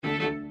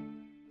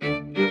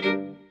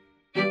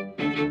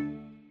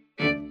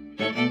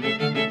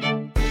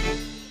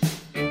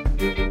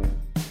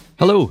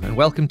Hello and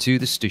welcome to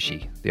The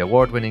Stooshy, the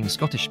award-winning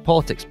Scottish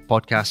politics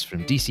podcast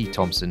from DC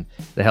Thomson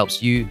that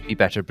helps you be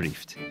better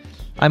briefed.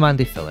 I'm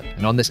Andy Phillip,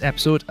 and on this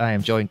episode I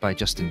am joined by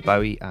Justin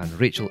Bowie and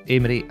Rachel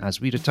Amery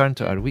as we return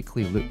to our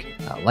weekly look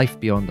at life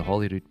beyond the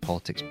Holyrood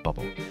politics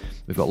bubble.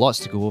 We've got lots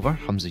to go over.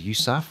 Humza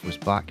Yousaf was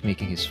back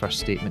making his first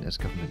statement as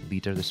government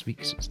leader this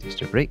week since the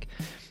Easter break.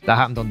 That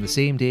happened on the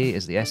same day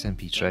as the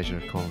SNP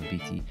treasurer Colin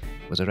Beattie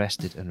was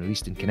arrested and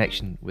released in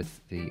connection with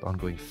the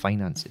ongoing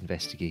finance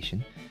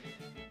investigation.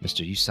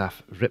 Mr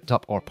Yousaf ripped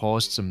up or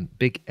paused some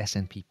big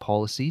SNP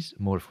policies,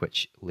 more of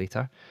which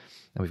later.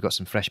 And we've got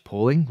some fresh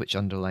polling, which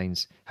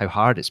underlines how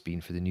hard it's been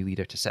for the new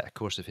leader to set a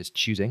course of his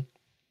choosing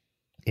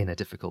in a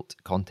difficult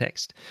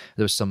context.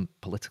 There was some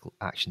political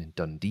action in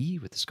Dundee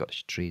with the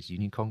Scottish Trades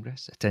Union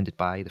Congress, attended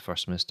by the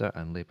First Minister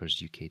and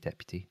Labour's UK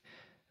Deputy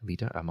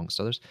Leader, amongst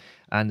others.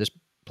 And there's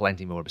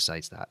plenty more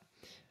besides that.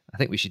 I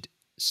think we should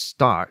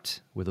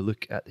start with a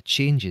look at the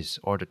changes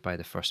ordered by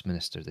the First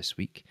Minister this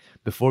week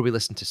before we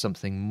listen to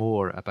something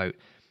more about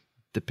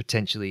the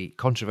potentially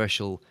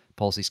controversial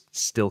policies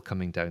still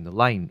coming down the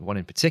line. One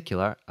in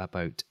particular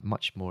about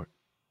much more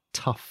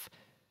tough,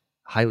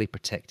 highly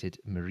protected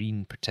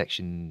marine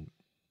protection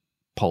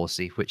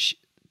policy, which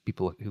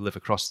people who live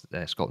across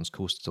Scotland's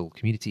coastal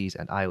communities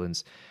and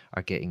islands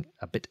are getting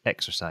a bit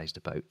exercised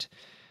about.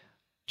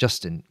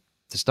 Justin,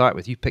 to start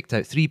with, you picked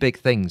out three big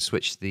things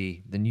which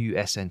the new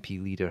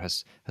SNP leader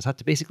has had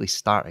to basically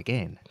start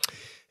again.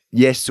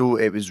 Yes, so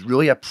it was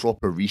really a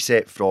proper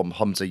reset from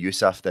Humza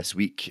Yousaf this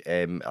week.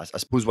 I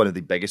suppose one of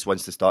the biggest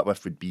ones to start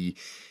with would be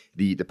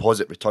the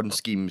deposit return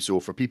scheme. So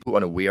for people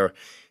unaware,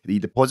 the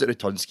deposit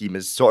return scheme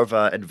is sort of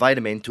an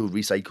environmental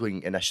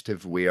recycling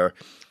initiative where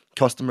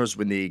customers,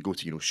 when they go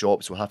to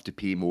shops, will have to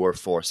pay more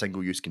for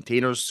single-use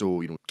containers,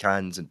 so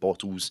cans and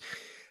bottles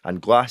and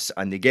glass,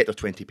 and they get their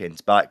 20 pence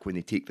back when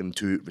they take them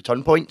to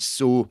return points.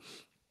 So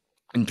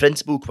in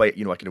principle, quite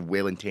a kind of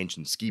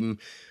well-intentioned scheme,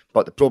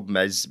 but the problem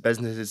is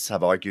businesses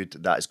have argued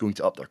that it's going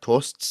to up their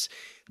costs.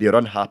 They are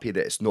unhappy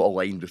that it's not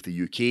aligned with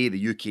the UK.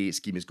 The UK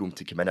scheme is going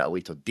to come in at a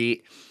later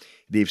date.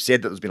 They've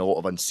said that there's been a lot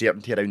of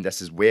uncertainty around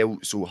this as well.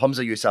 So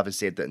Humza Yousaf has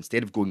said that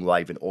instead of going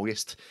live in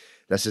August,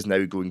 this is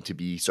now going to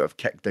be sort of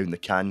kicked down the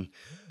can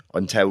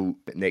until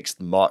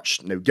next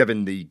March. Now,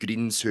 given the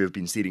Greens who have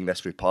been steering this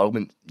through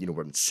Parliament,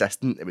 were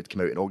insistent it would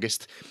come out in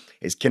August,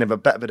 it's kind of a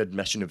bit of an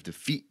admission of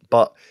defeat,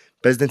 but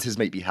businesses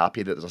might be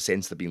happy that there's a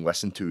sense they're being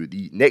listened to.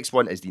 The next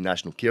one is the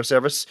National Care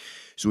Service.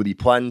 So the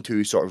plan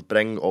to sort of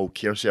bring all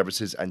care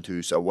services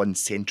into sort of one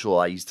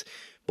centralised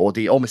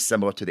body, almost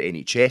similar to the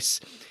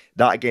NHS.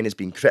 That again has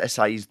been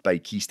criticised by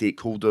key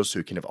stakeholders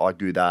who kind of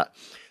argue that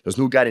there's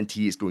no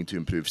guarantee it's going to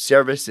improve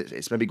service.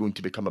 It's maybe going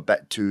to become a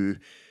bit too,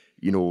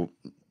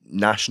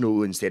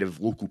 national instead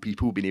of local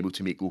people being able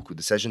to make local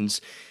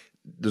decisions.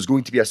 There's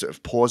going to be a sort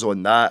of pause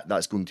on that.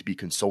 That's going to be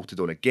consulted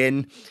on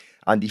again.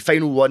 And the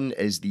final one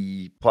is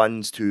the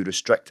plans to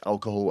restrict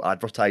alcohol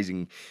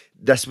advertising.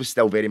 This was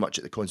still very much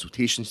at the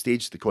consultation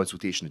stage. The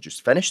consultation had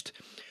just finished.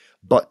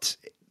 But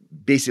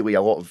basically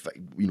a lot of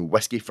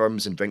whiskey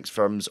firms and drinks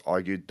firms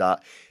argued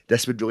that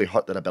this would really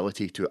hurt their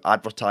ability to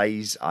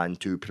advertise and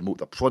to promote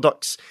their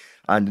products.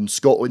 And in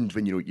Scotland,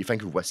 when you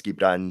think of whiskey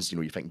brands,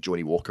 you think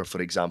Johnny Walker, for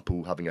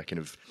example, having a kind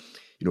of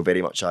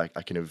very much a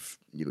kind of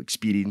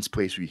experience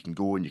place where you can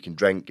go and you can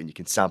drink and you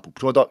can sample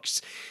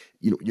products.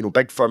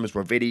 Big firms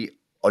were very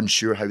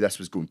unsure how this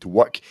was going to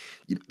work.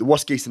 The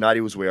worst case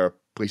scenarios where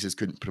places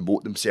couldn't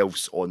promote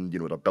themselves on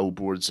their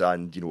billboards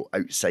and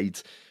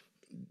outside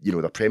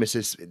their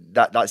premises,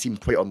 that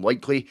seemed quite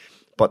unlikely,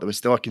 but there was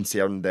still a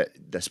concern that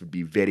this would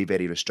be very,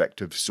 very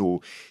restrictive.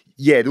 So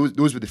yeah,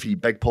 those were the three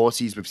big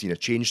policies we've seen a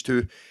change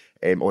to,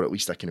 or at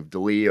least a kind of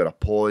delay or a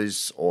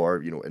pause,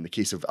 or in the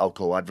case of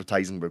alcohol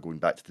advertising, we're going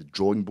back to the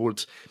drawing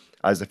board,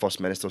 as the First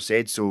Minister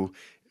said. So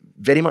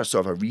very much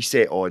sort of a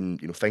reset on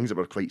things that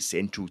were quite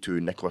central to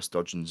Nicola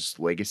Sturgeon's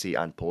legacy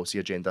and policy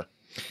agenda.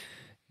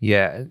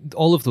 Yeah,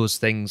 all of those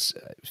things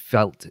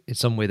felt in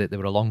some way that they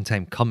were a long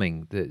time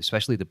coming,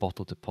 especially the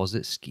bottle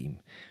deposit scheme,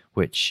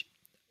 which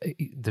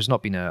there's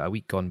not been a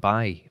week gone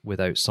by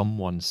without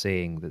someone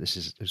saying that this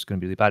is going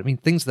to be really bad. I mean,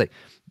 things like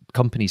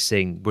companies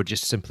saying we're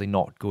just simply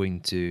not going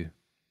to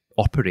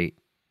operate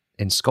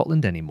in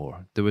Scotland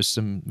anymore. There was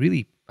some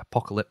really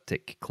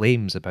apocalyptic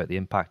claims about the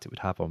impact it would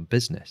have on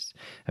business.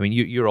 I mean,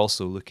 you're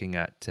also looking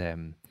at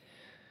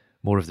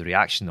more of the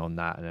reaction on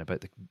that and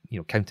about the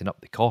counting up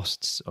the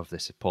costs of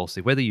this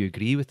policy. Whether you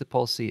agree with the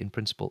policy in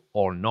principle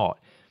or not,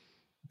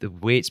 the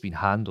way it's been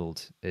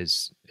handled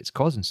it's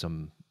causing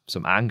some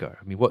anger.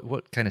 I mean,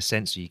 what kind of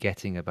sense are you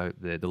getting about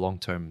the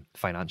long-term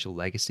financial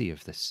legacy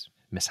of this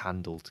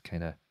mishandled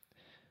kind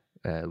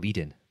of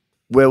lead-in?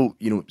 Well,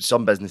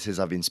 some businesses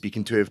I've been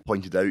speaking to have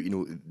pointed out,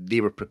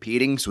 they were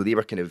preparing, so they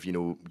were kind of,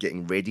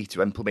 getting ready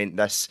to implement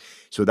this.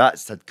 So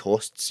that's had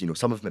costs.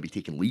 Some have maybe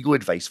taken legal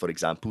advice, for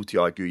example,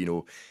 to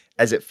argue,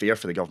 Is it fair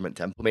for the government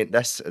to implement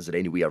this? Is there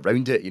any way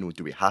around it?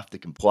 Do we have to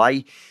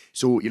comply?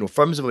 So,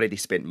 firms have already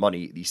spent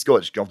money. The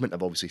Scottish Government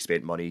have obviously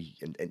spent money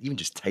and even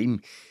just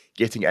time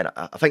getting it in.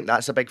 I think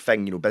that's a big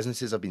thing.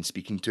 Businesses I've been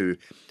speaking to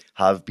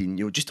have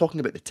been, just talking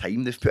about the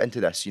time they've put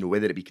into this,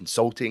 whether it be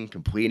consulting,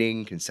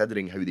 complaining,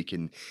 considering how they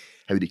can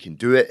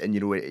do it. And,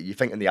 you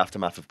think in the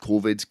aftermath of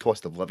COVID,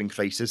 cost of living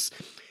crisis,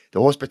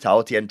 the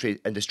hospitality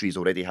industry has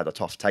already had a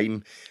tough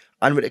time.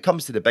 And when it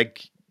comes to the big,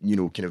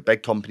 kind of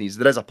big companies,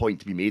 there is a point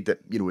to be made that,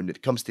 when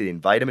it comes to the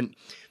environment,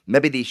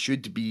 maybe they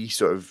should be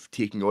sort of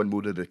taking on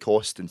more of the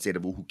cost instead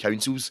of local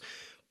councils.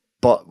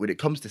 But when it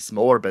comes to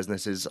smaller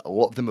businesses, a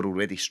lot of them are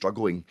already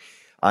struggling.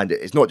 And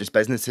it's not just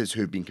businesses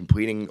who've been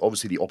complaining.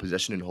 Obviously, the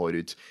opposition in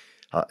Holyrood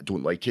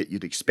don't like it.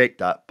 You'd expect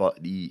that.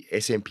 But the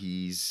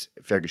SNP's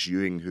Fergus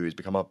Ewing, who has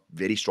become a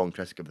very strong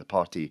critic of the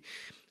party,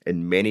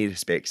 in many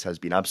respects has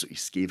been absolutely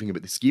scathing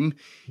about the scheme.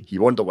 He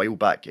warned a while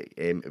back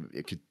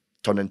it could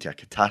turn into a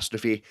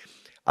catastrophe.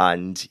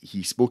 And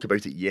he spoke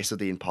about it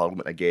yesterday in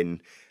Parliament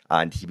again,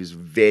 and he was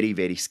very,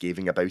 very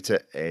scathing about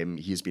it.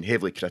 He has been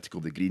heavily critical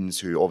of the Greens,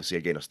 who obviously,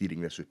 again, are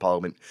steering this with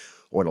Parliament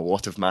on a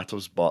lot of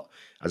matters. But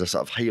as a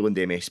sort of Highland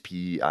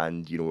MSP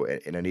and,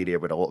 in an area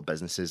where a lot of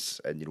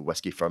businesses and,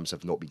 whisky firms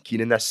have not been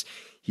keen on this,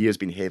 he has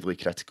been heavily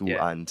critical.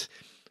 Yeah. And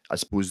I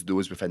suppose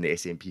those within the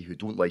SNP who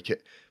don't like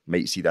it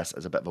might see this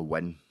as a bit of a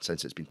win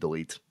since it's been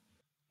delayed.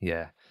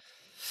 Yeah,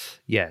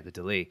 the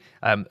delay.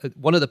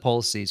 One of the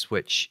policies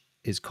which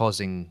is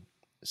causing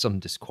some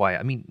disquiet.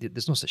 I mean,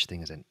 there's no such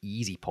thing as an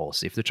easy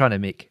policy. If they're trying to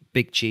make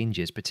big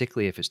changes,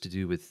 particularly if it's to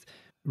do with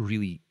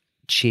really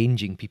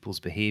changing people's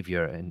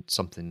behaviour and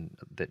something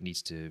that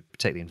needs to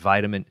protect the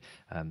environment,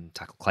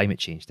 tackle climate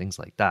change, things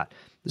like that,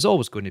 there's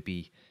always going to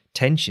be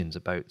tensions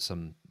about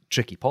some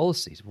tricky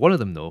policies. One of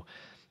them, though,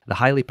 the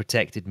Highly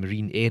Protected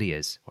Marine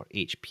Areas, or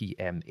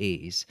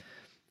HPMAs,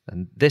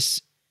 and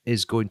this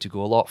is going to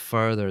go a lot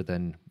further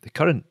than the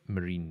current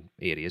marine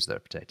areas that are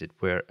protected,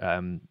 where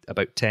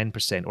about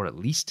 10%, or at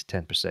least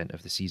 10%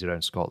 of the seas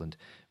around Scotland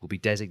will be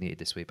designated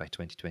this way by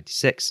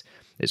 2026.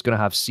 It's going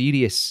to have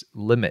serious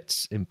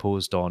limits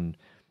imposed on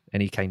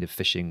any kind of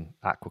fishing,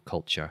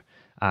 aquaculture,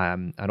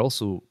 and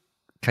also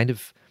kind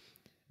of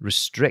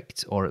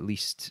restrict or at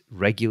least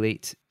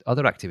regulate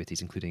other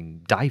activities,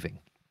 including diving,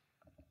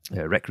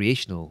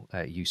 recreational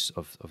use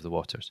of the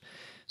waters.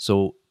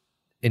 So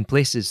in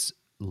places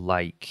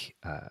like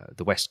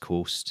the West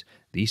Coast,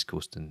 the East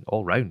Coast, and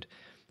all round,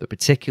 but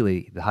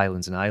particularly the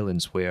Highlands and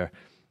Islands, where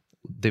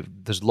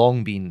there's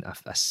long been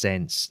a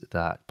sense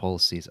that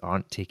policies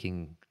aren't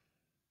taking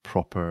a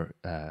proper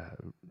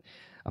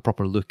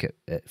look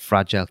at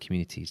fragile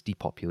communities,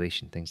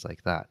 depopulation, things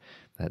like that.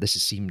 This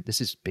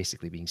is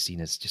basically being seen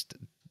as just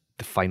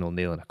the final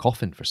nail in a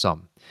coffin for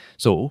some.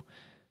 So,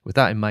 with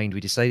that in mind,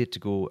 we decided to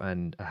go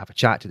and have a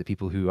chat to the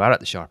people who are at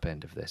the sharp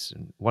end of this.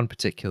 And one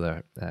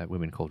particular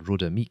woman called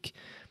Rhoda Meek,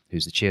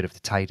 who's the chair of the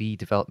Tiree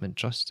Development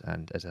Trust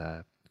and is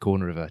a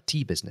co-owner of a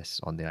tea business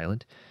on the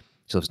island.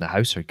 She lives in a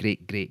house her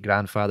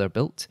great-great-grandfather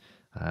built.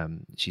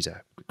 She's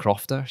a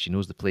crofter. She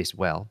knows the place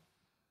well.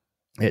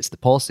 It's the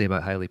policy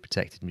about highly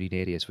protected marine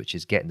areas which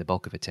is getting the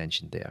bulk of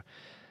attention there.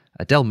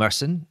 Adele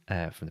Merson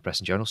from the Press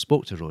and Journal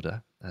spoke to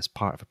Rhoda as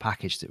part of a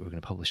package that we're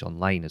going to publish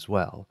online as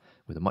well,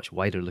 with a much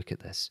wider look at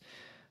this.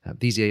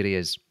 These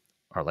areas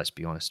are, let's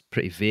be honest,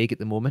 pretty vague at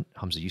the moment.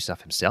 Humza Yousaf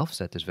himself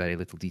said there's very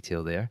little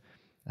detail there.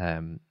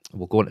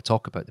 We'll go on to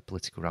talk about the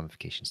political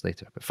ramifications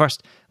later. But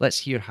first, let's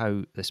hear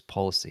how this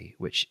policy,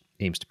 which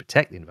aims to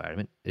protect the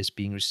environment, is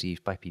being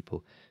received by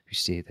people who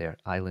say their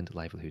island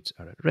livelihoods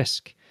are at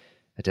risk.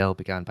 Adele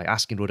began by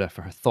asking Rhoda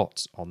for her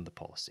thoughts on the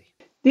policy.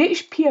 The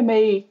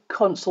HPMA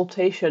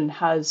consultation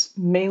has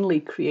mainly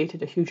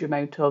created a huge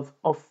amount of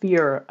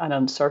fear and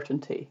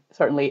uncertainty,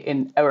 certainly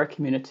in our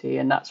community,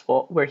 and that's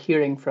what we're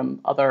hearing from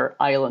other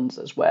islands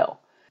as well.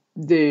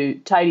 The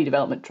Tiree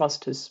Development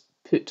Trust has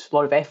put a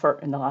lot of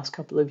effort in the last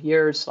couple of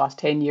years, last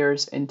 10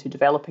 years, into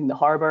developing the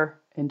harbour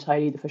in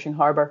Tiree, the fishing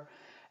harbour,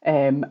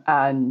 and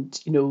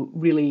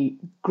really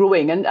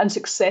growing and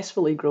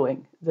successfully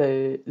growing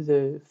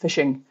the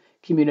fishing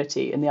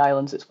community in the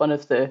islands. It's one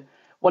of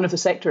the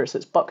sectors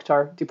that's bucked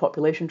our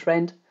depopulation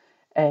trend.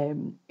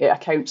 It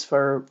accounts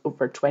for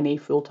over 20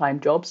 full-time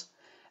jobs.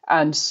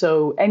 And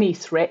so any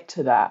threat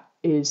to that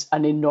is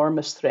an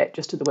enormous threat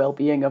just to the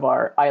well-being of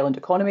our island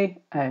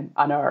economy and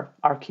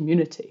our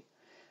community.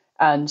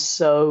 And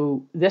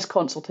so this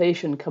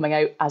consultation coming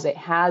out as it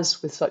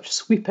has, with such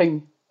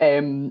sweeping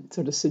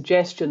sort of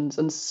suggestions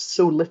and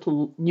so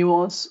little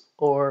nuance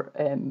or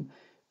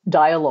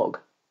dialogue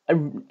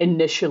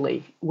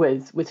initially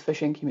with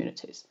fishing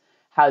communities,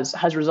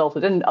 has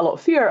resulted in a lot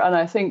of fear and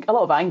I think a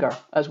lot of anger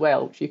as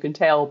well, which you can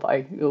tell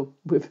by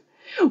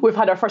we've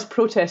had our first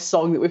protest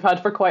song that we've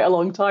had for quite a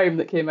long time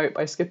that came out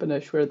by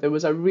Skippinish, where there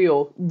was a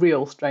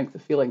real strength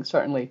of feeling,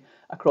 certainly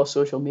across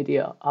social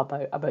media,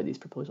 about these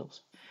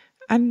proposals.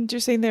 And you're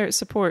saying there it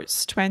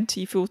supports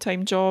 20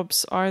 full-time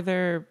jobs. Are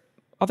there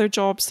other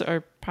jobs that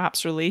are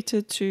perhaps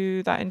related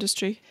to that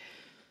industry?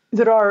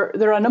 There are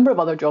a number of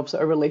other jobs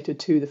that are related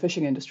to the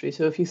fishing industry.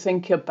 So if you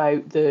think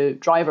about the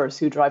drivers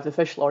who drive the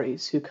fish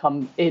lorries who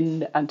come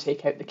in and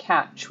take out the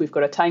catch, we've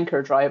got a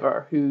tanker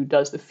driver who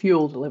does the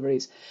fuel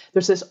deliveries.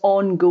 There's this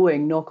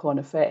ongoing knock-on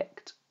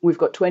effect. We've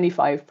got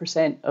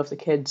 25% of the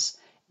kids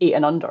 8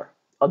 and under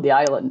on the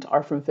island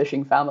are from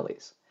fishing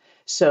families.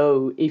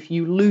 So if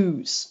you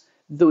lose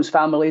those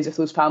families, if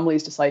those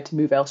families decide to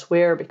move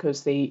elsewhere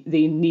because they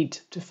need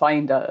to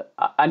find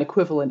an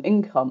equivalent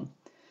income,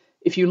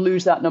 if you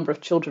lose that number of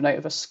children out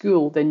of a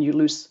school, then you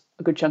lose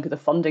a good chunk of the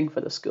funding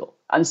for the school.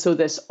 And so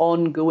this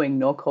ongoing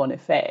knock-on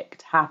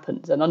effect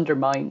happens and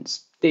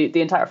undermines the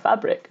entire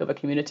fabric of a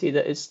community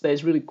that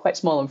is really quite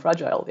small and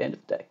fragile at the end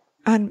of the day.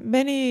 And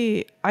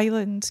many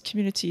island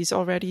communities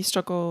already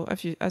struggle,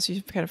 as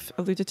you kind of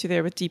alluded to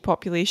there, with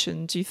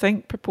depopulation. Do you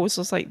think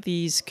proposals like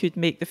these could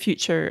make the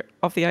future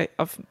of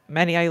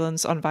many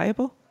islands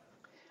unviable?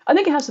 I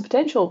think it has the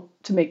potential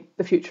to make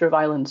the future of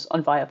islands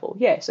unviable,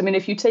 yes. I mean,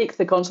 if you take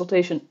the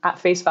consultation at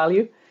face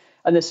value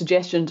and the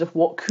suggestions of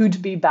what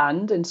could be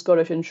banned in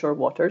Scottish inshore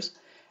waters,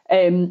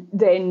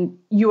 then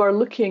you are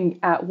looking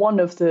at one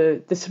of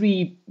the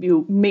three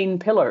main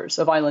pillars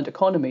of island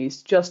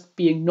economies just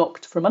being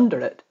knocked from under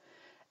it.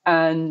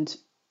 And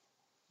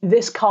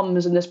this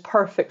comes in this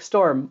perfect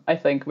storm, I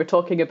think. We're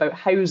talking about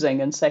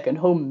housing and second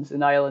homes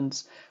in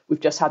islands. We've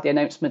just had the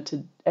announcement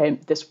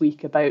this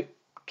week about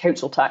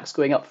council tax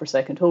going up for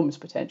second homes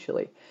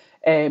potentially,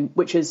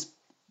 which is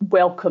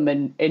welcome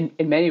in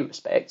many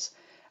respects.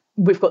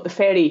 We've got the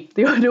ferry.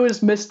 They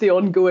always miss the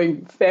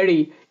ongoing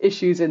ferry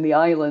issues in the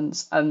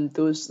islands and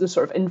the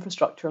sort of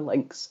infrastructure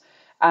links.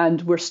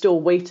 And we're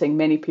still waiting,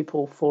 many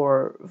people,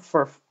 for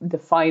the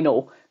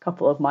final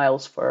couple of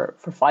miles for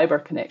fibre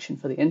connection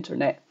for the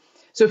internet.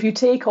 So if you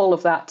take all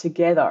of that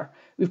together,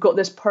 we've got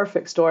this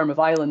perfect storm of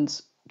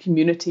islands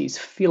communities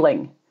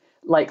feeling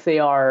like they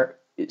are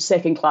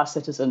second-class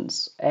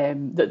citizens,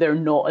 that they're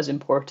not as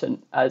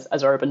important as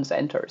urban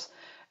centres.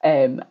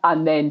 And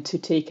then to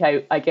take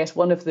out, I guess,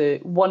 one of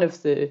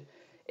the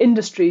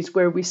industries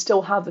where we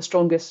still have the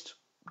strongest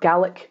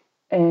Gaelic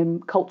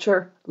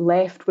culture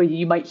left, where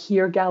you might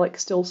hear Gaelic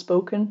still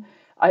spoken.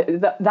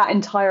 That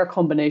entire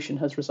combination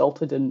has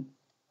resulted in,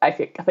 I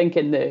think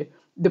in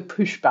the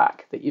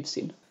pushback that you've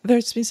seen.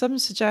 There's been some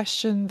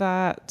suggestion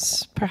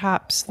that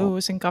perhaps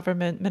those in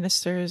government,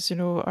 ministers,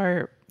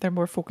 they're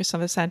more focused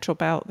on the central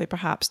belt. They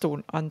perhaps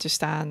don't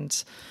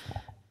understand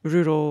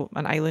rural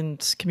and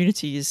island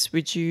communities.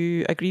 Would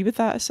you agree with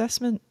that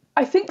assessment?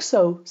 I think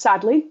so,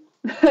 sadly.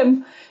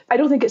 I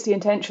don't think it's the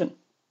intention,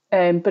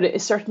 but it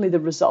is certainly the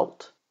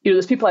result.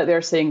 There's people out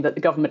there saying that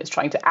the government is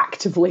trying to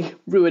actively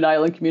ruin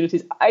island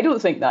communities. I don't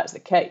think that's the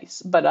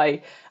case, but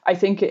I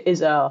think it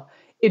is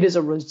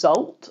a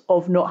result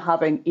of not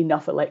having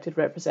enough elected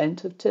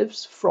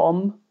representatives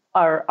from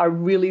our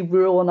really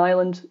rural and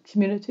island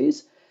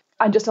communities,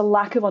 and just a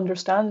lack of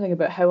understanding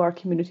about how our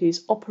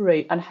communities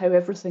operate and how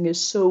everything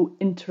is so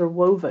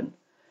interwoven.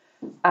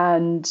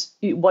 And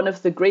one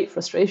of the great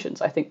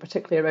frustrations, I think,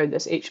 particularly around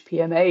this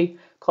HPMA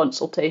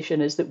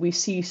consultation, is that we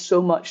see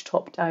so much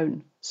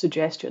top-down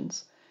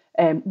suggestions,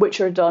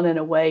 which are done in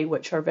a way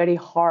which are very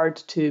hard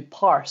to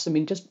parse. I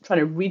mean, just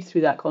trying to read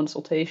through that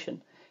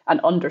consultation and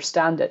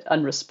understand it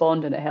and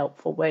respond in a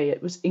helpful way,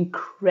 it was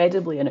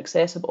incredibly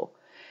inaccessible.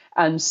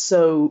 And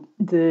so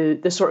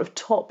the sort of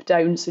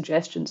top-down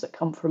suggestions that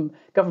come from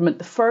government,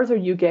 the further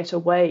you get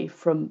away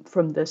from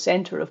the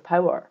centre of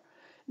power,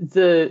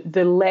 the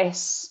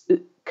less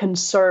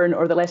concern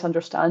or the less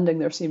understanding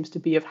there seems to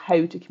be of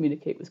how to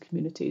communicate with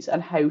communities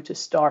and how to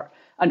start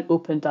an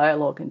open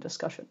dialogue and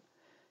discussion.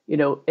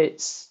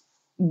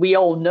 We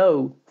all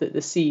know that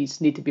the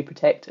seas need to be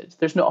protected.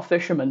 There's not a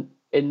fisherman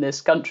in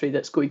this country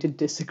that's going to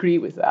disagree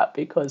with that,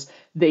 because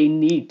they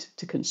need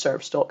to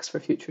conserve stocks for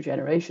future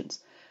generations.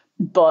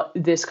 But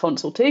this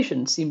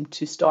consultation seemed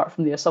to start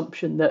from the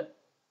assumption that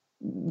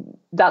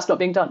that's not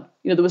being done.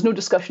 There was no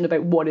discussion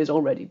about what is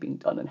already being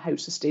done and how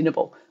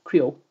sustainable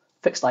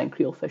fixed line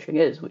creel fishing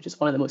is, which is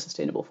one of the most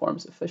sustainable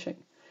forms of fishing.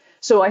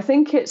 So I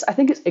think it's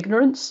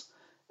ignorance,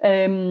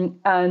 and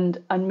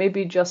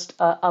maybe just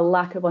a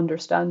lack of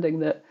understanding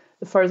that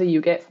the further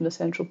you get from the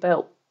central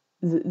belt,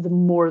 the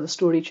more the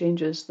story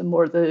changes, the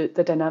more the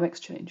dynamics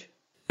change.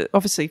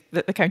 Obviously,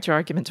 the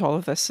counter-argument to all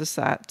of this is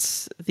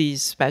that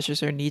these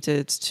measures are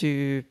needed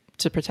to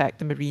protect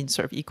the marine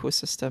sort of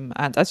ecosystem.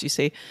 And as you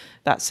say,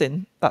 that's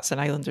in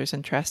islanders'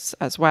 interests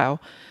as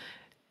well.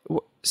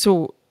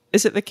 So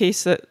is it the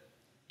case that,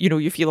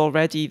 you feel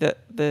already that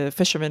the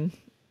fishermen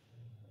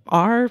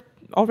are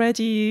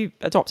already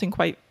adopting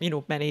quite,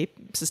 many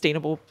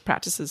sustainable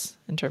practices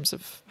in terms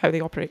of how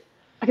they operate?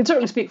 I can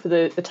certainly speak for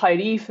the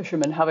Tiree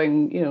fishermen,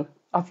 having,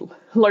 I've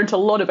learned a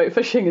lot about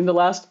fishing in the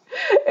last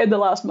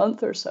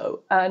month or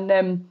so,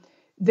 and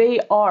they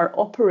are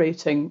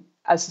operating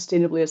as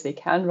sustainably as they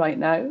can right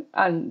now.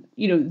 And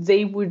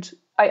they would,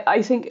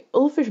 I think,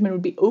 all fishermen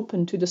would be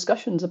open to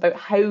discussions about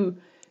how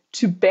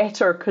to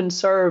better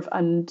conserve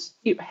and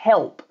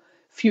help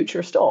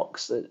future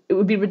stocks. It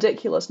would be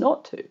ridiculous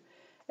not to.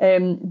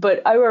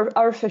 But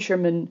our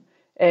fishermen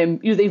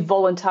They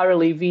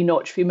voluntarily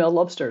V-notch female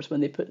lobsters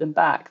when they put them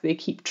back. They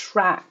keep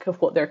track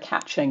of what they're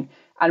catching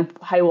and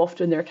how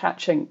often they're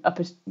catching a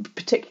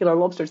particular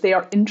lobsters. They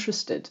are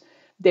interested.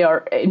 They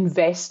are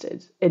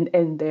invested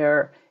in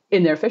their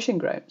fishing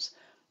grounds.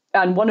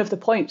 And one of the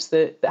points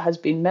that has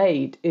been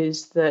made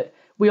is that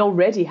we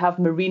already have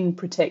marine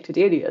protected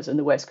areas in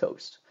the West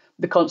Coast.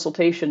 The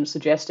consultation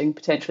suggesting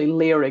potentially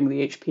layering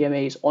the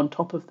HPMAs on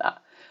top of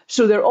that.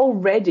 So they're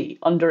already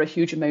under a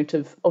huge amount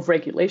of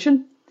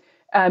regulation.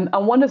 And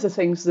one of the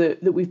things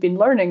that we've been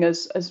learning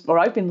or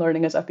I've been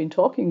learning as I've been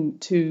talking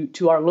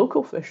to our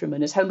local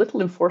fishermen is how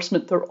little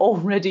enforcement there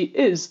already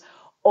is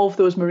of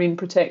those marine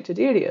protected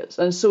areas.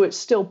 And so it's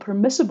still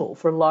permissible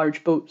for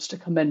large boats to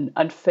come in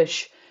and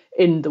fish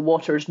in the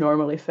waters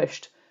normally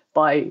fished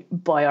by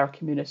our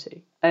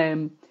community.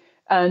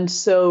 And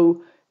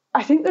so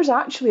I think there's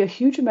actually a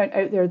huge amount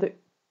out there that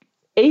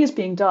A, is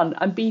being done,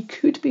 and B,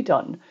 could be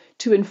done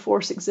to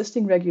enforce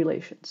existing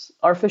regulations.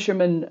 Our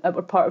fishermen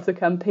were part of the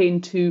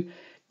campaign to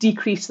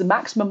decrease the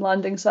maximum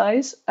landing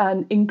size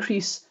and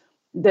increase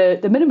the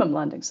minimum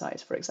landing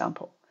size, for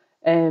example.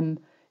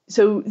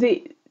 So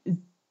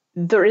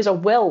there is a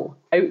will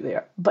out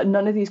there, but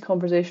none of these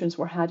conversations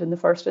were had in the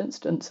first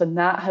instance, and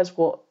that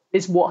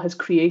is what has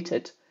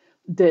created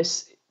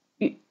this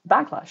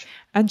backlash.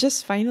 And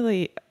just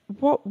finally,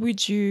 what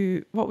would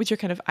your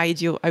kind of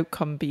ideal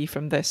outcome be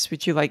from this?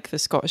 Would you like the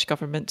Scottish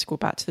Government to go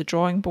back to the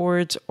drawing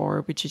board,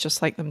 or would you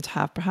just like them to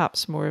have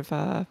perhaps more of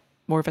a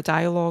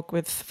dialogue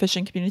with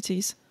fishing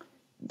communities?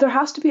 There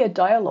has to be a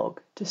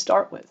dialogue to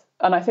start with,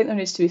 and I think there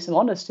needs to be some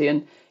honesty.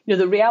 And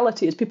the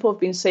reality is, people have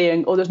been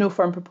saying, "Oh, there's no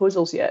firm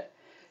proposals yet."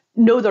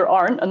 No, there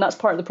aren't, and that's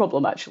part of the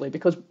problem actually,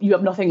 because you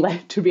have nothing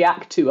left to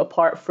react to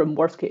apart from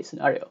worst case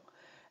scenario.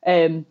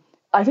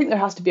 I think there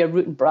has to be a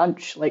root and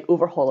branch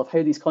overhaul of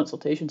how these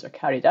consultations are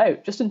carried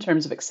out, just in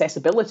terms of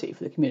accessibility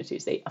for the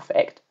communities they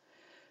affect.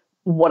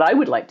 What I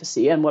would like to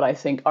see, and what I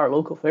think our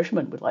local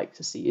fishermen would like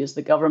to see, is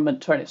the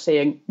government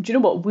saying, do you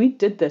know what, we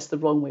did this the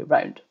wrong way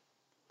round.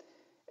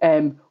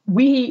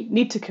 We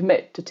need to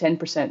commit to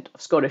 10%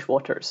 of Scottish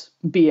waters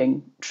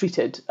being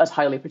treated as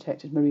highly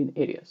protected marine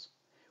areas.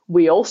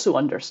 We also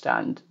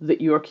understand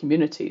that your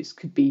communities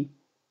could be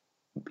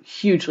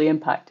hugely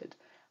impacted.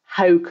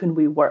 How can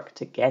we work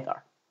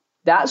together?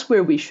 That's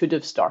where we should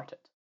have started.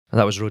 And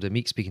that was Rhoda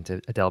Meek speaking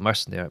to Adele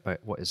Merson there about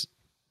what is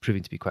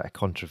proving to be quite a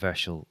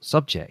controversial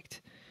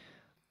subject.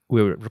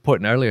 We were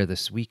reporting earlier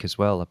this week as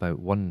well about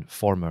one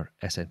former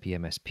SNP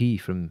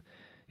MSP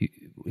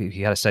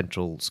he had a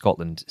central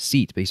Scotland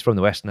seat, but he's from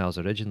the Western Isles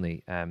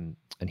originally, and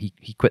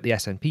he quit the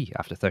SNP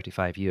after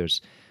 35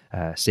 years,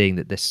 saying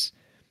that this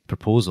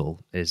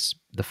proposal is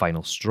the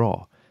final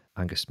straw.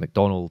 Angus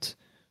MacDonald,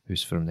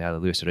 who's from the Isle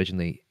of Lewis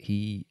originally,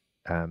 he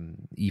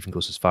even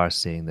goes as far as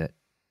saying that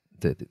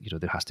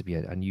there has to be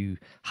a new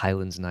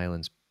Highlands and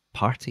Islands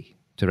party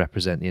to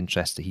represent the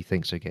interests that he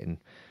thinks are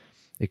getting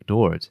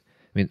ignored.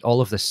 I mean,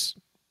 all of this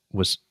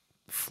was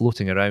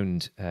floating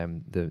around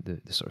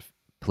the sort of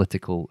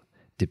political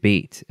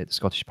debate at the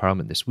Scottish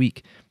Parliament this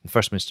week. The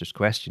First Minister's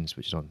Questions,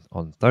 which is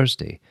on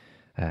Thursday,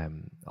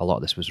 a lot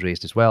of this was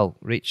raised as well.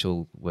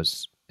 Rachel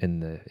was in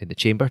the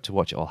chamber to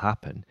watch it all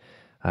happen.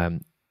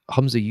 Humza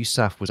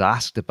Yousaf was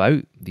asked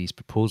about these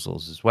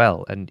proposals as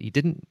well, and he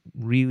didn't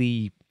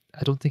really.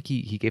 I don't think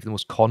he gave the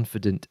most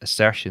confident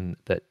assertion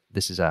that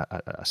this is a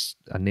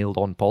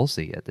nailed-on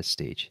policy at this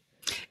stage.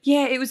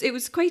 Yeah, it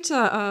was quite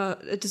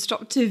a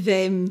disruptive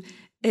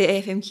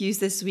FMQs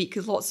this week,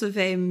 with lots of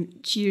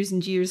cheers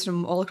and jeers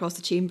from all across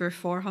the chamber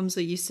for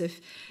Humza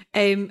Yousaf.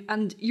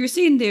 And you were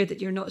saying there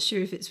that you're not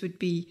sure if it would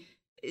be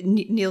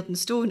nailed in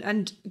stone.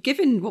 And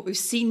given what we've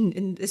seen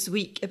in this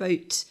week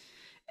about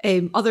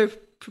other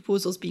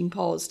proposals being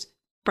paused,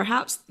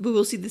 perhaps we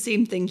will see the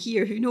same thing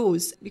here. Who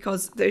knows?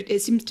 Because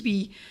it seems to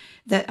be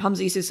that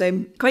Humza Yousaf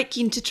is quite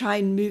keen to try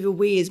and move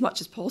away as much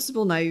as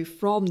possible now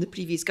from the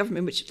previous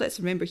government, which, let's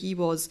remember, he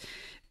was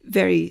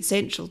very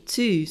central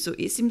too. So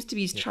it seems to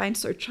be trying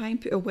to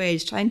put a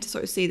wedge, trying to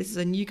sort of say this is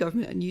a new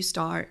government, a new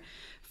start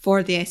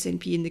for the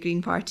SNP and the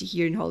Green Party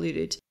here in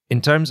Holyrood.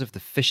 In terms of the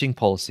fishing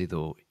policy,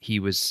 though, he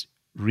was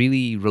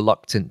really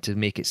reluctant to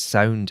make it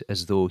sound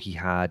as though he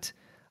had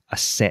a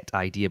set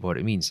idea about what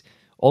it means,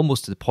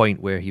 almost to the point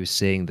where he was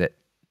saying that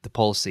the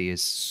policy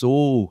is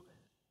so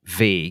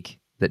vague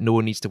that no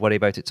one needs to worry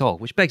about it at all,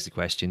 which begs the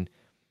question,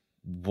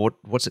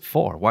 what's it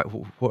for? What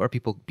are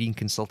people being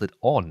consulted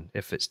on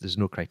if there's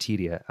no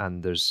criteria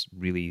and there's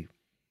really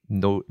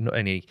not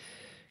any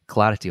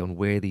clarity on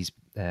where these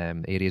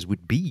areas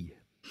would be?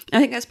 I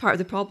think that's part of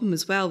the problem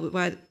as well with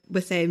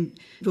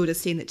Rhoda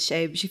saying that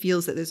she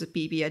feels that there's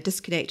maybe a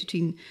disconnect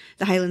between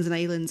the Highlands and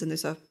Islands, and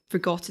there's a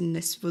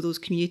forgottenness for those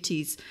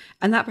communities,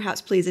 and that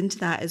perhaps plays into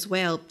that as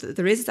well.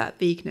 There is that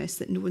vagueness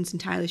that no one's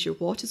entirely sure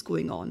what is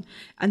going on,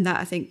 and that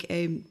I think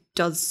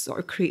does sort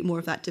of create more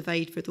of that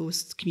divide for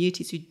those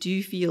communities who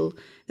do feel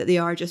that they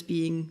are just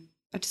being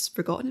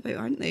forgotten about,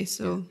 aren't they?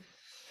 So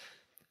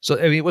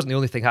I mean, it wasn't the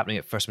only thing happening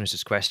at First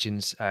Minister's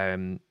Questions.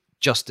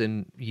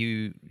 Justin,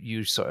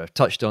 you sort of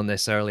touched on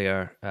this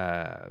earlier.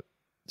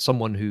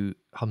 someone who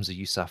Humza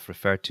Yousaf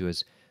referred to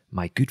as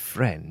my good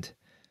friend,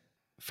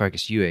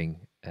 Fergus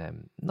Ewing,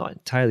 not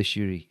entirely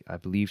sure I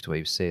believed what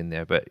he was saying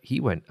there, but he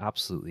went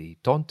absolutely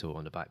tonto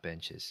on the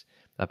backbenches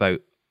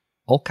about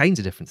all kinds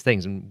of different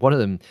things. And one of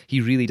them,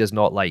 he really does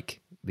not like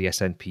the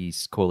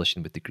SNP's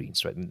coalition with the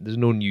Greens. Right? There's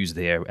no news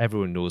there.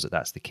 Everyone knows that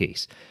that's the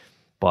case.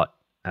 But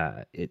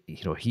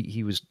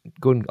he was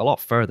going a lot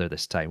further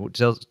this time.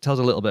 Tell us a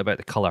little bit about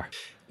the colour.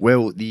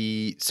 Well,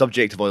 the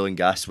subject of oil and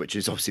gas, which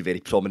is obviously very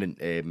prominent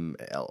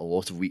a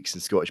lot of weeks in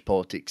Scottish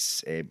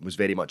politics, was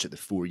very much at the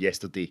fore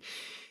yesterday.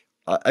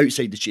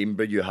 Outside the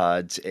chamber, you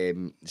had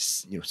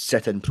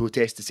sit-in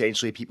protest,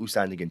 essentially, people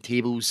standing in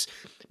tables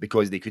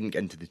because they couldn't get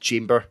into the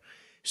chamber.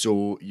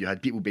 So you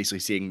had people basically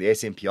saying the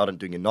SNP aren't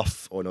doing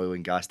enough on oil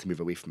and gas to move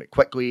away from it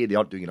quickly. They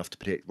aren't doing enough to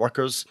protect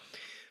workers.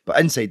 But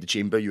inside the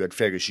chamber, you had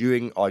Fergus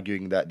Ewing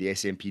arguing that the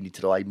SNP need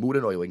to rely more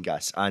on oil and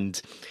gas.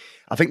 And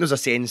I think there's a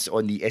sense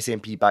on the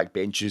SNP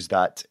backbenches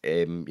that,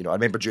 I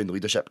remember during the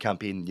leadership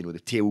campaign, the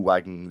tail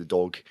wagging the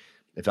dog,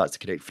 if that's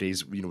the correct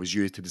phrase, was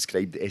used to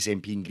describe the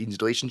SNP and Greens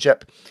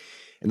relationship.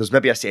 And there's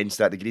maybe a sense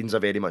that the Greens are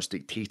very much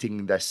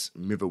dictating this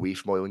move away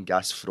from oil and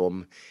gas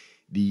from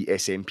the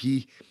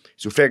SNP.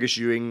 So Fergus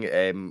Ewing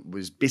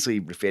was basically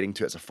referring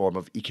to it as a form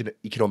of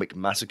economic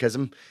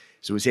masochism.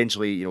 So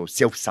essentially,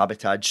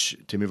 self-sabotage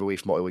to move away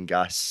from oil and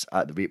gas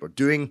at the rate we're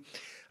doing.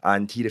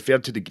 And he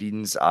referred to the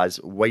Greens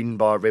as wine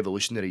bar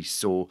revolutionaries.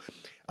 So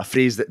a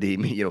phrase that they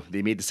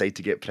may decide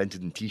to get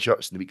printed in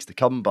T-shirts in the weeks to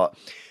come, but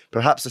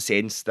perhaps a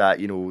sense that,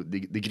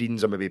 the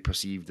Greens are maybe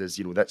perceived as,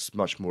 that's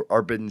much more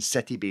urban,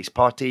 city-based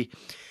party.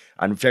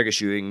 And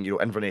Fergus Ewing,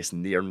 Inverness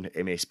and Nairn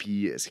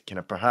MSP is kind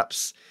of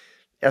perhaps,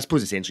 I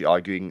suppose, essentially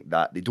arguing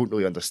that they don't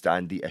really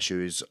understand the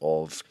issues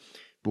of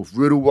both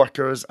rural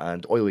workers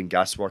and oil and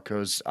gas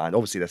workers. And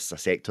obviously this is a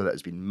sector that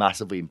has been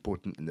massively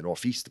important in the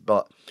North East.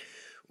 But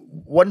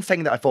one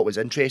thing that I thought was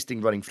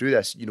interesting running through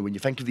this, when you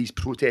think of these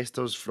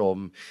protesters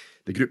from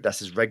the group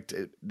This Is Rigged,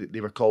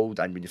 they were called,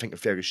 and when you think of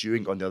Fergus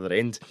Ewing on the other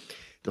end,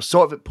 they're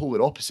sort of at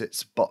polar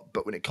opposites.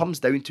 But when it comes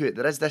down to it,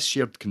 there is this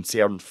shared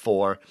concern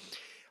for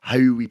how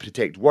we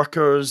protect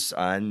workers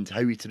and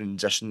how we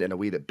transition in a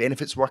way that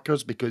benefits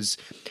workers. Because,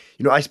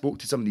 I spoke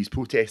to some of these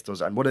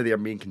protesters, and one of their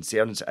main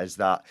concerns is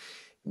that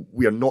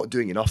we are not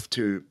doing enough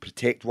to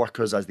protect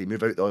workers as they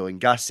move out the oil and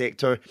gas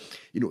sector.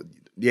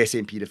 The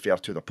SNP refer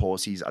to their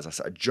policies as a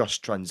sort of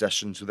just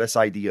transition. So this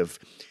idea of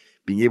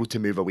being able to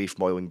move away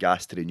from oil and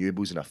gas to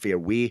renewables in a fair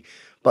way.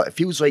 But it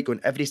feels like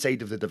on every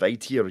side of the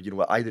divide here,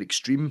 at either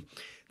extreme,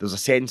 there's a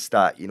sense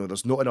that,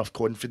 there's not enough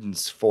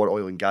confidence for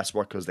oil and gas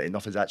workers that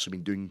enough has actually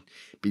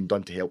been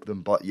done to help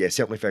them. But yeah,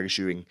 certainly Fergus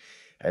Ewing,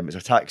 his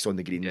attacks on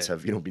the Greens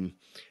have, been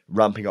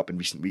ramping up in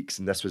recent weeks,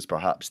 and this was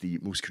perhaps the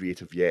most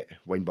creative yet,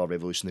 wine bar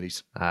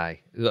revolutionaries.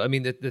 Aye. I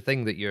mean, the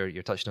thing that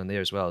you're touching on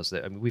there as well is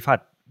that we've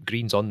had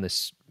Greens on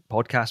this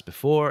podcast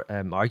before,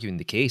 arguing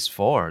the case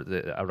for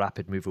a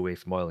rapid move away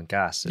from oil and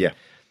gas. And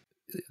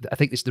I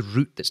think it's the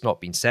route that's not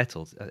been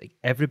settled. I think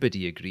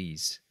everybody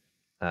agrees,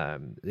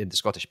 in the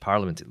Scottish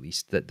Parliament at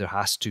least, that there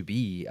has to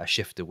be a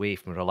shift away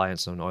from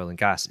reliance on oil and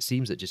gas. It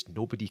seems that just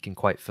nobody can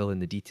quite fill in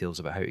the details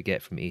about how to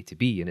get from A to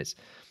B, and it's,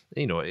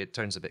 it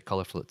turns a bit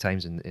colourful at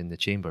times in the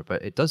chamber,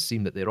 but it does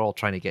seem that they're all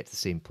trying to get to the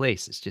same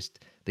place. It's just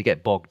they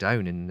get bogged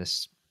down in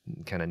this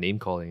kind of name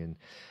calling and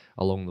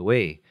along the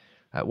way.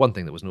 One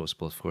thing that was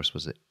noticeable, of course,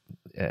 was that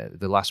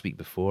the last week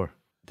before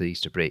the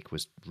Easter break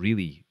was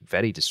really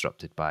very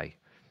disrupted by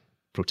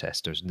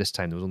protesters. And this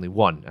time there was only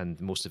one, and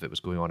most of it was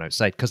going on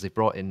outside because they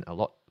brought in a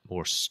lot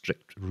more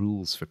strict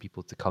rules for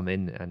people to come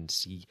in and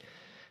see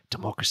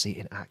democracy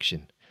in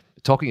action.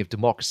 Talking of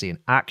democracy in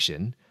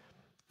action,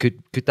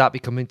 could that be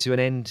coming to an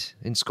end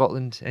in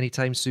Scotland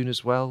anytime soon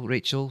as well,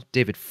 Rachel?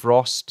 David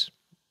Frost,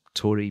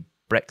 Tory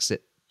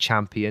Brexit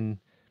champion,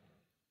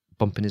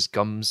 bumping his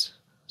gums,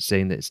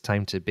 saying that it's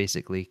time to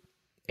basically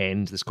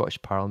end the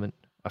Scottish Parliament,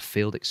 a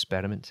failed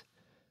experiment.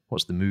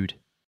 What's the mood?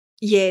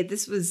 Yeah,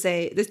 this was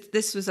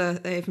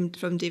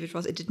from David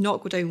Frost. It did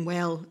not go down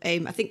well. I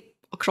think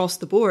across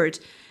the board.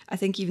 I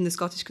think even the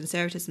Scottish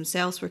Conservatives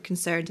themselves were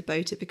concerned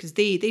about it because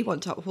they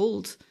want to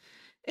uphold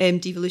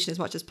devolution as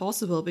much as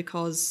possible,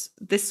 because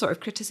this sort of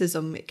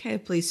criticism, it kind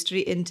of plays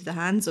straight into the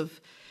hands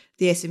of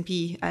the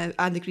SNP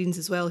and the Greens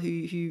as well,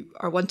 who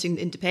are wanting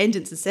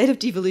independence instead of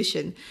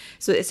devolution.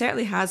 So it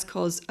certainly has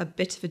caused a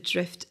bit of a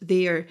drift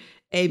there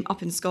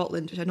up in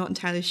Scotland, which I'm not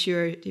entirely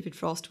sure David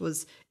Frost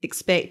was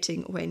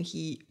expecting when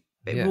he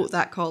wrote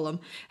that column.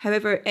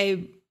 However,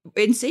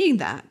 in saying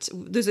that,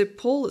 there's a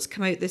poll that's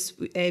come out this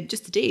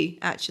just today,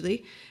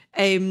 actually,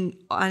 and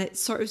it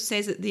sort of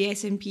says that the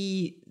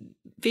SNP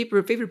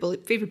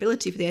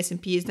favourability for the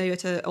SNP is now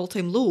at an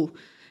all-time low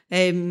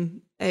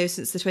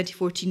since the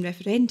 2014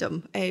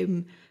 referendum,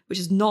 which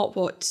is not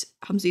what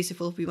Humza Yousaf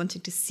will be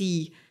wanting to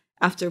see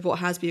after what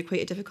has been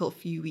quite a difficult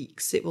few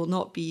weeks. It will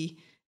not be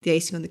the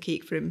icing on the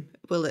cake for him,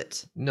 will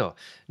it? No,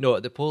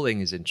 the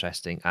polling is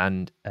interesting,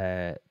 and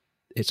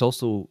it's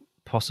also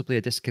possibly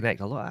a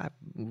disconnect.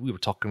 We were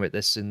talking about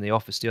this in the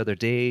office the other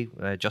day.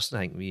 Justin,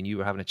 I think me and you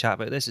were having a chat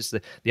about this. It's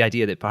the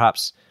idea that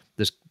perhaps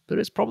there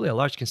is probably a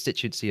large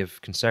constituency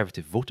of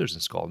Conservative voters in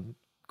Scotland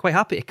quite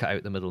happy to cut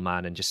out the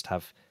middleman and just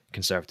have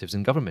Conservatives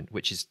in government,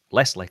 which is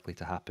less likely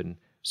to happen,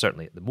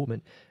 certainly at the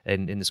moment,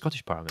 in the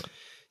Scottish Parliament.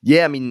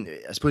 Yeah, I mean,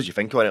 I suppose you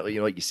think on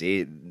it, like you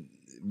say,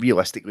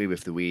 realistically,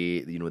 with the way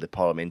the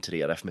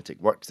parliamentary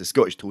arithmetic works, the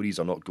Scottish Tories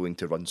are not going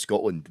to run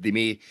Scotland. They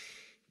may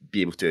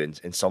be able to,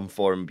 in some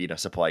form, be in a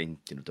supply and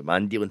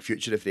demand deal in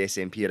future if the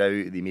SNP are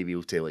out. They may be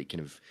able to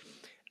kind of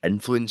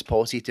influence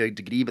policy to a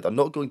degree, but they're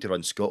not going to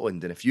run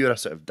Scotland. And if you're a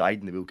sort of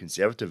dyed-in-the-wool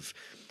Conservative,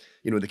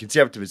 the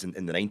Conservatives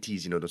in the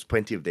 90s, there's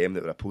plenty of them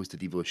that were opposed to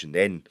devolution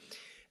then.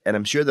 And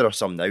I'm sure there are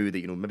some now that,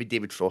 maybe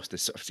David Frost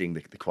is sort of saying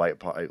the quiet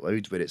part out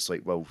loud, where it's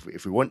like, well,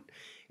 if we want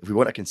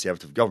a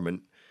Conservative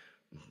government,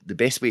 the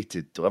best way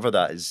to deliver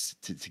that is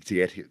to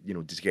get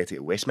it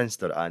at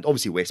Westminster. And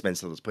obviously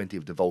Westminster, there's plenty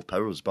of devolved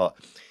powers, but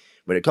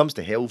when it comes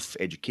to health,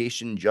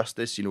 education,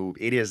 justice,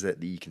 areas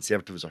that the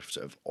Conservatives are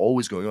sort of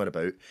always going on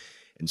about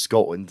in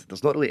Scotland,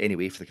 there's not really any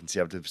way for the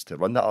Conservatives to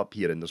run that up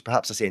here. And there's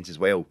perhaps a sense as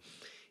well,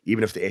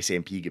 even if the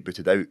SNP get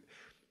booted out,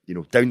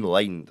 down the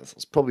line,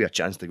 there's probably a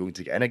chance they're going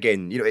to get in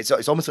again. It's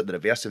almost like the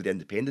reverse of the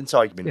independence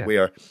argument,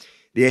 where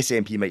the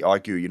SNP might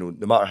argue, no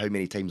matter how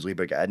many times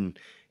Labour get in,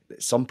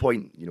 at some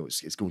point,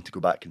 it's going to go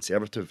back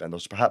Conservative. And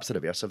there's perhaps the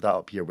reverse of that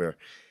up here, where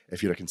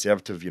if you're a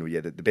Conservative,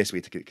 the best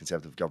way to get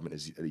Conservative government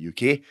is the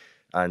UK.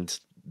 And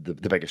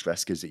the biggest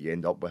risk is that you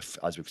end up with,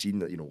 as we've seen,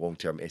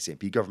 long-term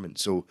SNP government.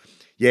 So,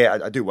 yeah,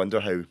 I do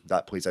wonder how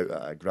that plays out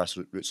at a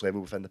grassroots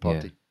level within the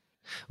party. Yeah.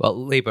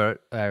 Well, Labour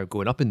are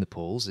going up in the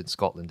polls, in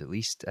Scotland at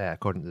least,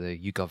 according to the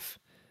YouGov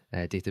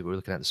data we were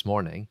looking at this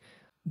morning.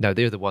 Now,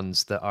 they're the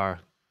ones that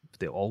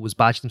they always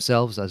badge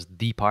themselves as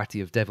the party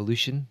of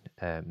devolution.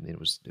 It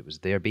was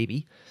their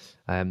baby.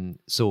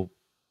 So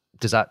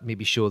does that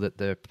maybe show that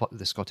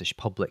the Scottish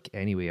public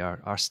anyway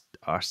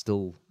are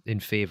still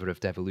in favour of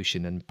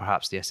devolution, and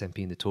perhaps the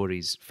SNP and the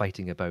Tories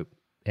fighting about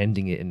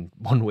ending it in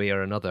one way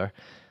or another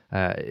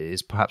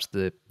is perhaps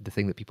the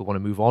thing that people want to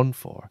move on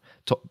for?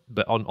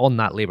 But on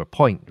that Labour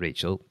point,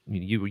 Rachel,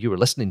 you were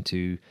listening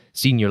to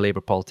senior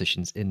Labour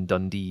politicians in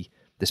Dundee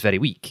this very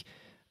week.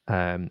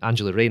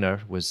 Angela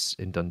Rayner was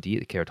in Dundee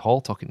at the Caird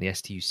Hall talking to the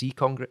STUC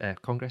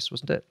Congress,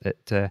 wasn't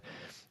it?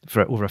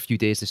 For over a few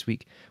days this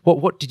week.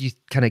 What did you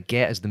kind of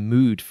get as the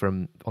mood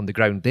from on the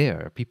ground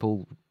there? Are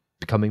people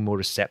becoming more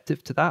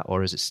receptive to that,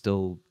 or is it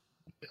still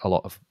a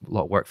lot of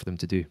work for them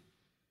to do?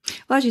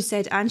 Well, as you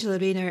said, Angela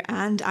Rayner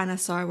and Anna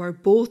Sarwar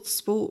both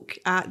spoke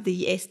at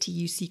the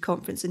STUC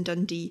conference in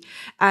Dundee,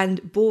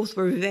 and both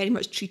were very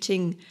much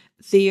treating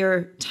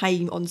their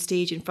time on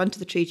stage in front of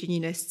the trade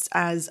unionists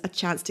as a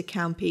chance to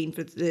campaign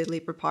for the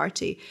Labour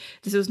Party.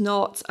 These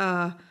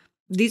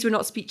were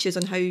not speeches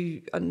on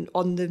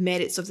on the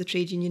merits of the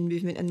trade union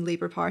movement and the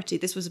Labour Party.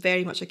 This was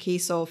very much a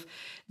case of,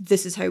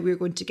 this is how we're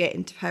going to get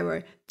into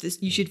power.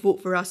 You should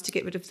vote for us to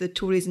get rid of the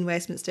Tories in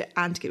Westminster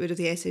and to get rid of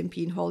the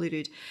SNP in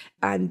Holyrood.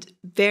 And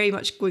very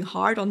much going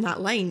hard on that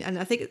line. And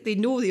I think they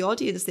know the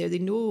audience there. They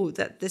know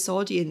that this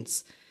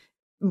audience,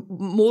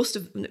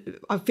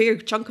 a fair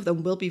chunk of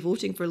them will be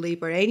voting for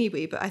Labour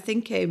anyway. But I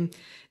think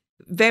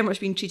very much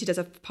being treated as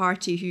a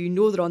party who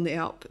know they're on the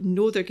up,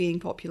 know they're gaining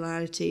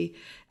popularity,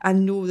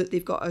 and know that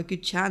they've got a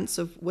good chance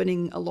of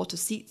winning a lot of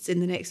seats in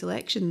the next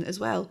election as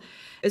well.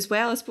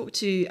 I spoke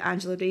to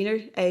Angela Rayner,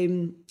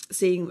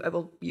 saying,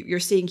 well,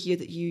 you're saying here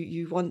that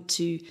you want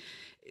to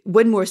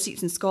win more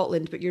seats in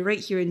Scotland, but you're right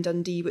here in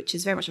Dundee, which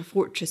is very much a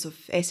fortress of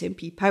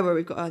SNP power.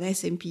 We've got an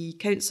SNP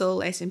council,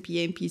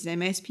 SNP MPs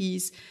and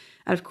MSPs,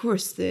 and of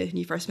course the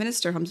new First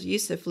Minister, Humza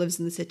Yousaf, lives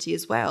in the city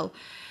as well.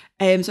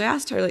 So I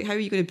asked her, how are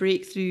you going to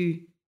break through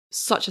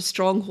such a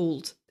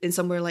stronghold in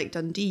somewhere like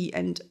Dundee?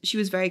 And she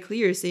was very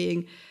clear,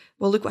 saying,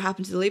 well, look what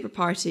happened to the Labour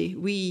Party.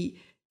 We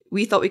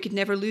thought we could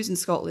never lose in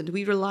Scotland.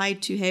 We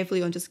relied too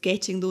heavily on just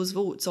getting those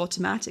votes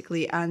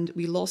automatically, and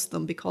we lost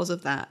them because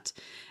of that.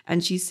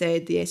 And she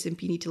said the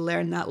SNP need to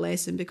learn that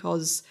lesson,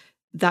 because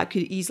that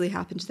could easily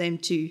happen to them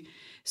too.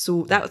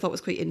 So that I thought was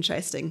quite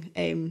interesting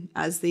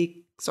as they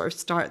sort of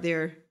start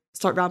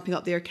ramping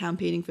up their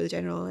campaigning for the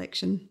general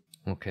election.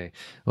 Okay.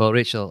 Well,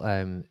 Rachel,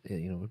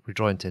 we're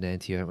drawing to an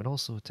end here, but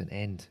also to an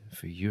end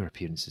for your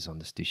appearances on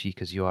the Stushi,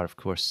 because you are, of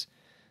course,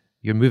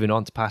 you're moving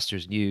on to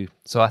pastures new.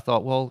 So I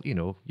thought, well,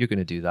 you're going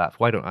to do that.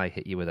 Why don't I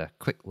hit you with a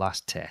quick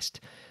last test?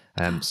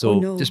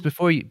 Just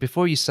before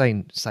you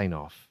sign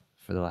off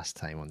for the last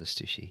time on the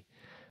Stushi,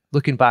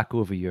 looking back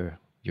over your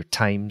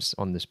times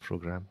on this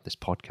program, this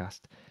podcast,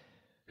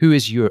 who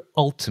is your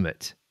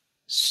ultimate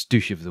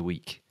Stush of the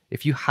week?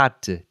 If you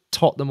had to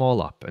tot them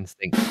all up and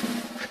think...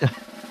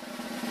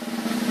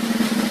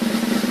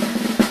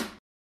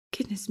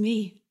 Goodness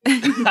me.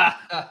 No,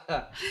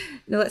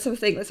 let's have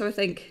a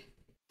think.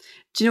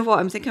 Do you know what?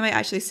 I think I might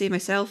actually say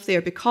myself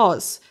there,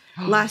 because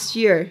last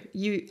year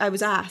I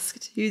was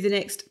asked who the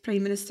next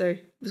Prime Minister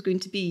was going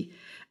to be.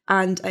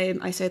 And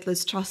I said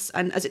Liz Truss.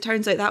 And as it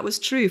turns out, that was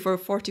true for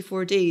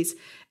 44 days.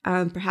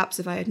 Perhaps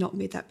if I had not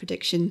made that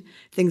prediction,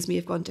 things may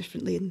have gone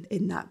differently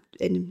in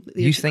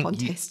the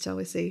contest, shall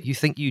we say. You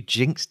think you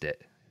jinxed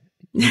it?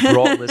 You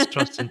brought Liz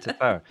Truss into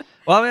power.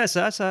 Well, I mean,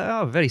 that's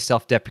a very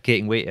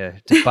self-deprecating way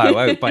to bow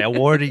out by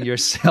awarding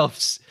yourself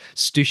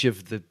Stoosh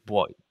of the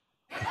what?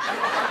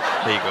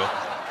 There you go.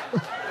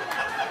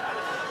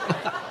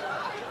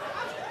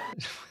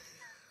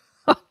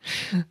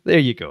 There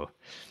you go.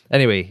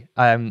 Anyway,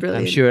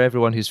 I'm sure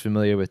everyone who's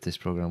familiar with this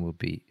programme will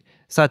be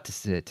sad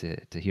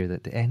to hear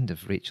that the end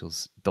of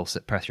Rachel's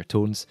dulcet pressure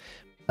tones.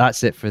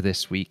 That's it for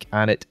this week,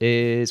 and it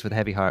is with a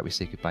heavy heart we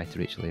say goodbye to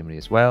Rachel Amory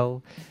as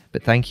well.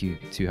 But thank you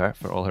to her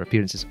for all her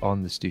appearances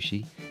on the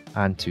Stooshy,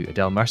 and to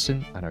Adele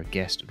Merson and our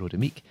guest Rhoda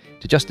Meek,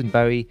 to Justin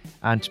Bowie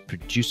and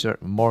producer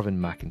Morven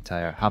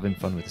McIntyre, having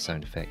fun with the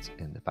sound effects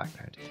in the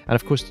background. And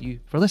of course to you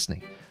for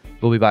listening.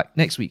 We'll be back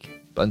next week,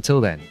 but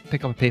until then,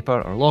 pick up a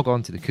paper or log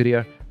on to the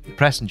Courier, the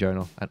Press and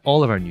Journal, and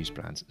all of our news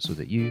brands so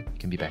that you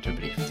can be better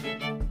briefed.